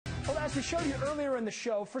As we showed you earlier in the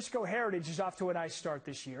show, Frisco Heritage is off to a nice start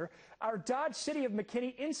this year. Our Dodge City of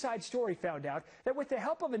McKinney Inside Story found out that with the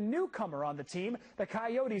help of a newcomer on the team, the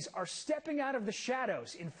Coyotes are stepping out of the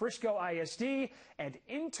shadows in Frisco I-S-D and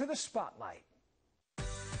into the spotlight.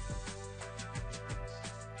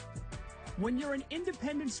 When you're an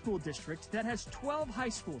independent school district that has 12 high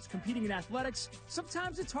schools competing in athletics,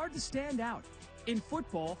 sometimes it's hard to stand out. In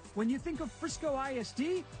football, when you think of Frisco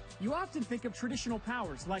I-S-D, you often think of traditional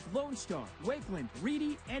powers like Lone Star, Wakeland,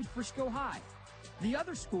 Reedy, and Frisco High. The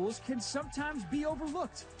other schools can sometimes be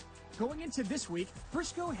overlooked. Going into this week,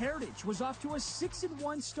 Frisco Heritage was off to a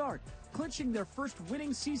 6-1 start, clinching their first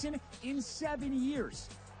winning season in 7 years.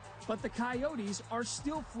 But the Coyotes are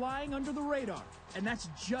still flying under the radar, and that's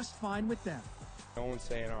just fine with them. No one's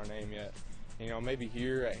saying our name yet. You know, maybe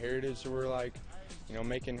here at Heritage we're like, you know,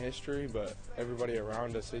 making history, but everybody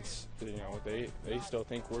around us, it's, you know, they still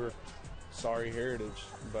think we're sorry Heritage.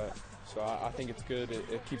 But so I think it's good.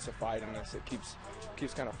 It keeps a fight in us. It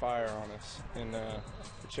keeps kind of fire on us and a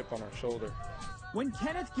chip on our shoulder. When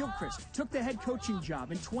Kenneth Gilchrist took the head coaching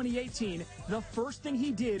job in 2018, the first thing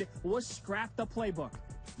he did was scrap the playbook.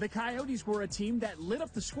 The Coyotes were a team that lit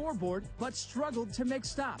up the scoreboard but struggled to make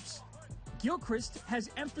stops. Gilchrist has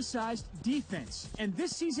emphasized defense, and this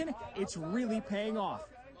season, it's really paying off.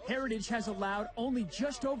 Heritage has allowed only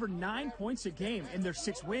just over 9 points a game in their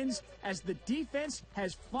 6 wins, as the defense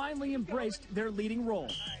has finally embraced their leading role.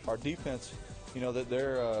 Our defense, you know, that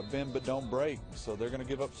they're bend but don't break, so they're going to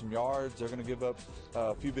give up some yards, they're going to give up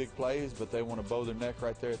a few big plays, but they want to bow their neck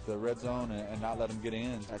right there at the red zone and not let them get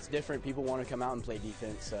in. That's different. People want to come out and play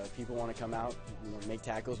defense. People want to come out, you know, make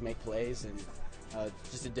tackles, make plays, and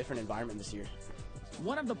just a different environment this year.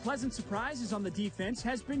 One of the pleasant surprises on the defense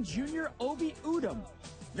has been junior Obi Udom.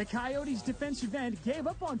 The Coyotes' defensive end gave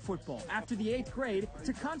up on football after the 8th grade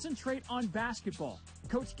to concentrate on basketball.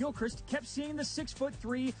 Coach Gilchrist kept seeing the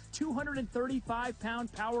 6'3",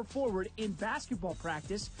 235-pound power forward in basketball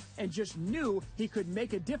practice and just knew he could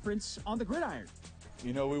make a difference on the gridiron.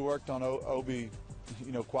 You know, we worked on Obi,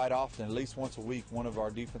 you know, quite often. At least once a week, one of our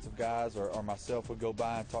defensive guys or myself would go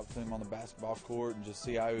by and talk to him on the basketball court and just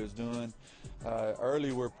see how he was doing.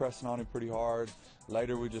 Early, we were pressing on him pretty hard.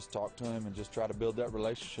 Later, we just talked to him and just tried to build that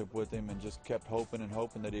relationship with him and just kept hoping and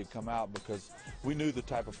hoping that he'd come out because we knew the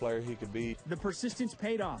type of player he could be. The persistence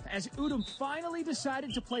paid off as Udom finally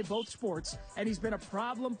decided to play both sports, and he's been a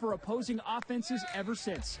problem for opposing offenses ever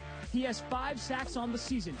since. He has 5 sacks on the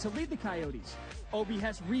season to lead the Coyotes. Obi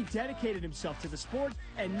has rededicated himself to the sport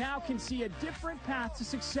and now can see a different path to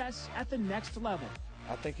success at the next level.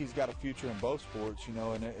 I think he's got a future in both sports, you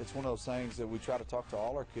know, and it's one of those things that we try to talk to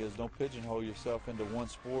all our kids. Don't pigeonhole yourself into one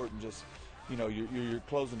sport and just, you know, you're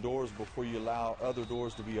closing doors before you allow other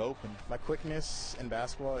doors to be open. My quickness in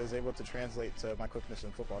basketball is able to translate to my quickness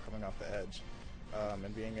in football coming off the edge,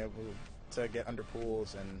 and being able to get under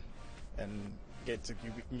pools and get to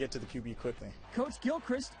the QB quickly. Coach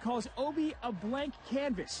Gilchrist calls Obi a blank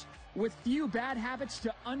canvas. With few bad habits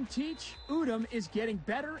to unteach, Udom is getting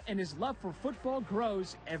better and his love for football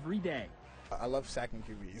grows every day. I love sacking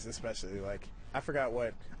QBs, especially. Like I forgot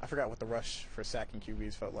what the rush for sacking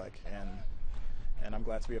QBs felt like, and I'm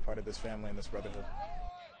glad to be a part of this family and this brotherhood.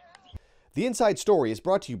 The Inside Story is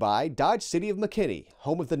brought to you by Dodge City of McKinney,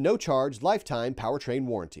 home of the no-charge lifetime powertrain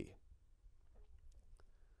warranty.